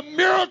you need a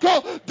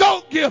miracle?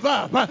 Don't give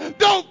up.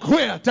 Don't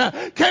quit.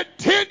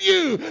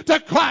 Continue to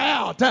cry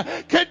out.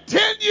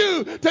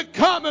 Continue to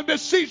come and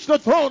beseech the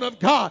throne of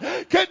God.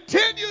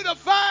 Continue to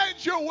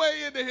find your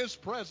way into His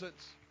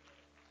presence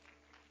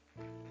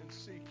and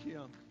seek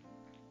Him.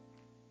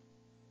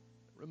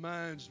 It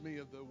reminds me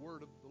of the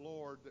word of the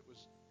Lord that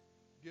was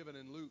given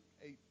in Luke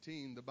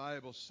 18. The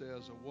Bible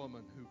says a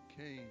woman who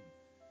came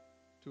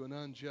to an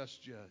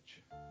unjust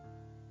judge.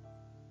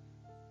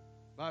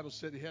 The Bible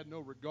said he had no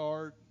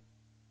regard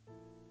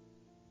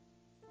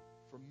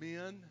for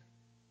men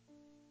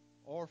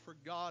or for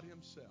God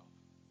Himself.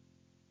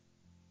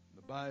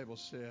 The Bible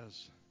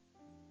says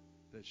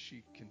that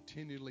she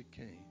continually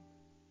came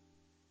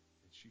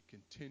and she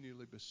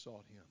continually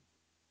besought Him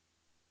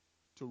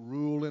to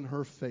rule in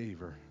her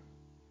favor.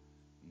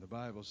 And the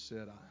Bible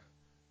said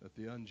that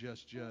the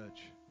unjust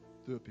judge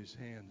threw up his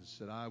hands and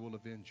said, I will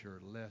avenge her,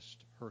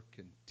 lest her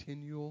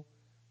continual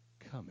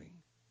coming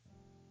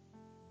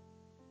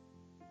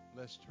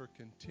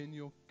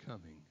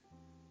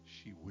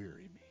she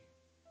weary me.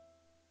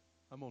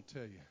 I'm going to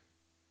tell you,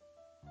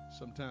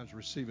 sometimes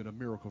receiving a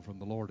miracle from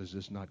the Lord is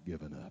just not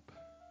giving up.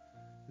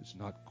 It's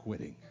not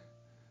quitting.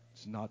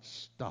 It's not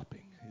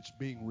stopping. It's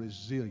being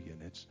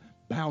resilient. It's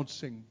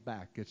bouncing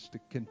back. It's to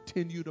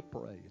continue to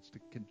pray. It's to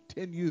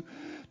continue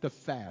to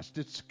fast.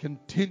 It's to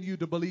continue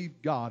to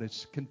believe God.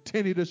 It's to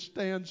continue to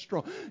stand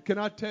strong. Can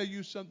I tell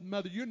you something,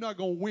 Mother? You're not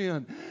going to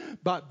win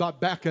by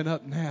backing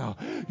up now.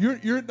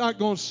 You're not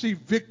going to see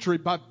victory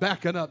by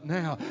backing up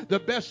now. The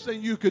best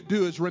thing you could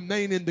do is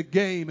remain in the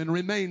game and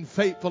remain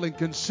faithful and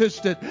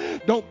consistent.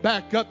 Don't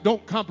back up.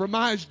 Don't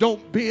compromise.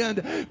 Don't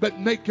bend. But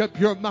make up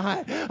your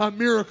mind. A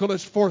miracle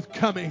is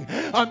forthcoming.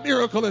 A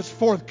miracle is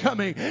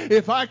forthcoming.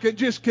 If I can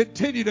just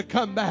continue to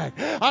come back,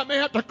 I may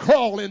have to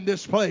crawl in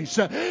this place,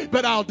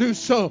 but I'll do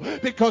so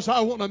because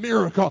I want a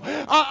miracle.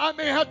 I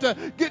may have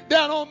to get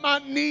down on my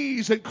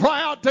knees and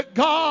cry out to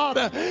God,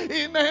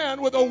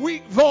 amen, with a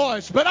weak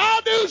voice, but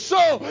I'll do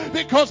so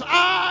because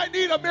I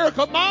need a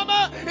miracle.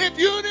 Mama, if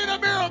you need a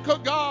miracle,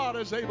 God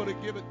is able to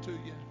give it to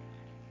you.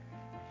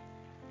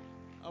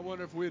 I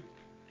wonder if we'd,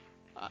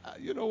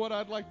 you know what,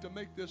 I'd like to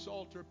make this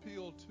altar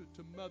appeal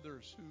to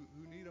mothers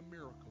who need a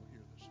miracle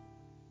here this morning.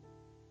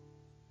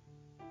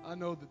 I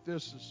know that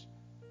this is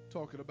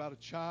talking about a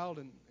child,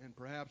 and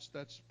perhaps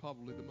that's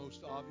probably the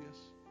most obvious,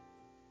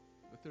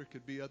 but there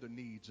could be other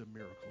needs of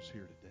miracles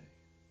here today.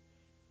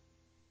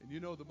 And you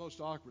know the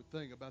most awkward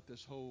thing about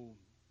this whole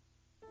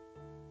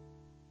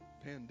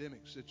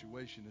pandemic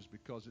situation is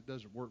because it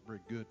doesn't work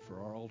very good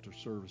for our altar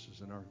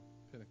services and our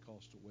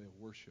Pentecostal way of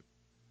worship.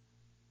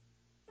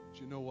 But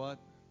you know what?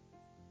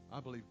 I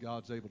believe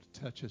God's able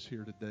to touch us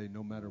here today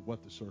no matter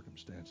what the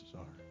circumstances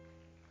are.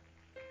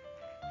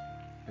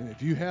 And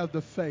if you have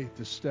the faith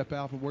to step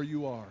out from where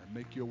you are and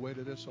make your way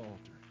to this altar,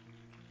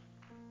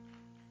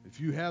 if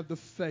you have the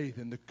faith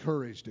and the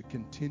courage to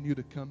continue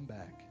to come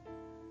back,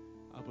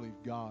 I believe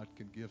God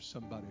can give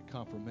somebody a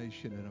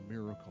confirmation and a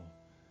miracle.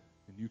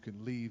 And you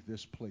can leave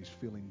this place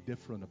feeling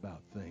different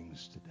about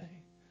things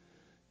today.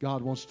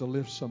 God wants to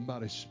lift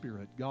somebody's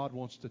spirit. God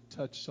wants to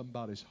touch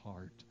somebody's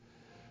heart.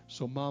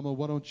 So, Mama,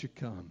 why don't you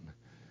come?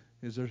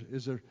 Is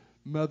there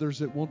mothers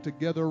that want to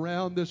gather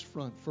around this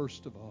front,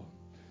 first of all?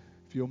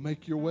 If you'll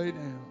make your way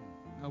down,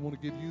 I want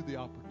to give you the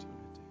opportunity.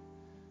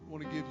 I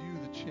want to give you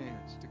the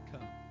chance to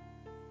come.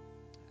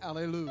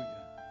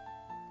 Hallelujah.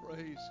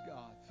 Praise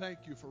God. Thank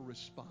you for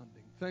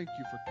responding. Thank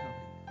you for coming.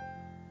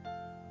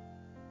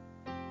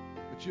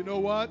 But you know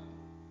what?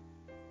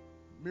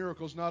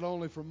 Miracles not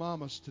only for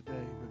mamas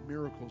today, but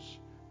miracles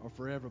are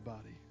for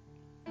everybody.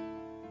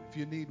 If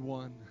you need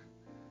one,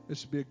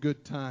 this would be a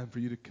good time for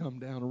you to come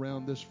down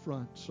around this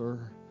front,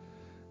 sir,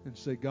 and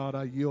say, God,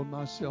 I yield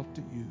myself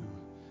to you.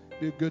 It'd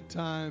be a good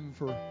time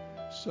for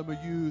some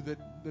of you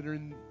that that are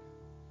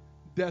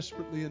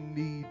desperately in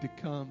need to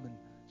come and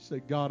say,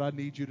 God, I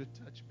need you to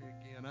touch me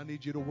again. I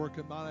need you to work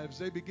in my life. As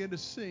they begin to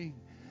sing,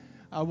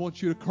 I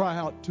want you to cry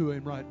out to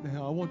Him right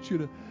now. I want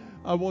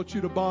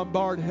you to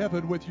bombard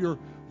heaven with your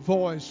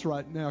voice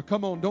right now.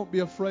 Come on, don't be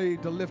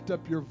afraid to lift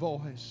up your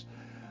voice.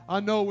 I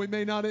know we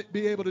may not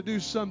be able to do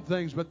some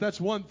things, but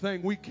that's one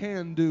thing we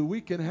can do. We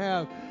can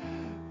have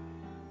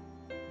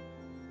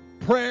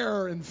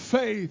prayer and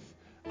faith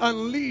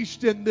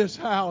unleashed in this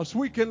house.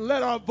 We can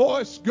let our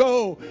voice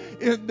go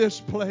in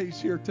this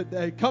place here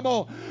today. Come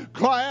on,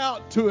 cry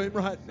out to Him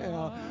right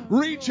now.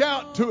 Reach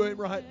out to Him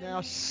right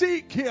now.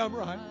 Seek Him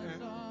right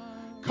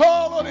now.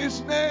 Call on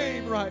His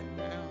name right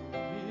now.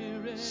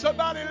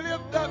 Somebody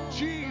lift up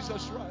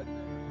Jesus right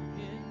now.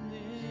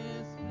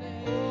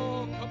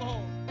 Oh, come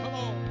on, come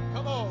on,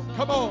 come on,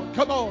 come on,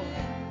 come on.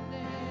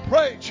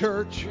 Pray,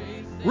 church.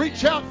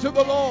 Reach out to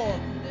the Lord.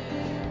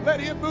 Let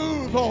Him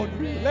move on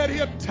you. Let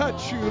Him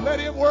touch you. Let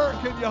Him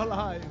work in your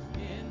life.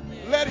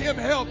 Let Him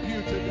help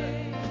you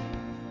today.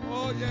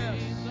 Oh,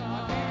 yes.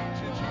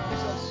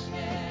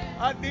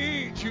 I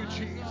need you,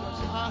 Jesus.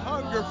 I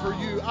hunger for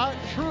you. I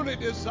truly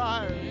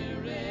desire you.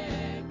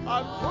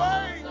 I'm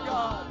praying,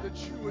 God, that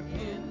you would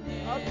move.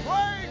 I'm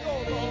praying,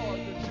 oh Lord,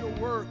 that your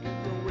work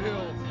and your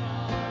will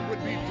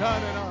would be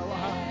done in our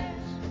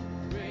lives.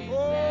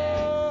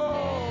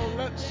 Oh,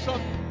 let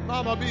some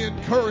mama be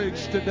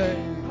encouraged today.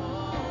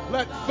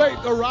 Let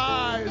faith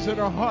arise in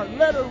her heart.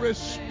 Let her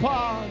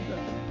respond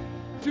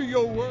to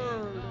your word.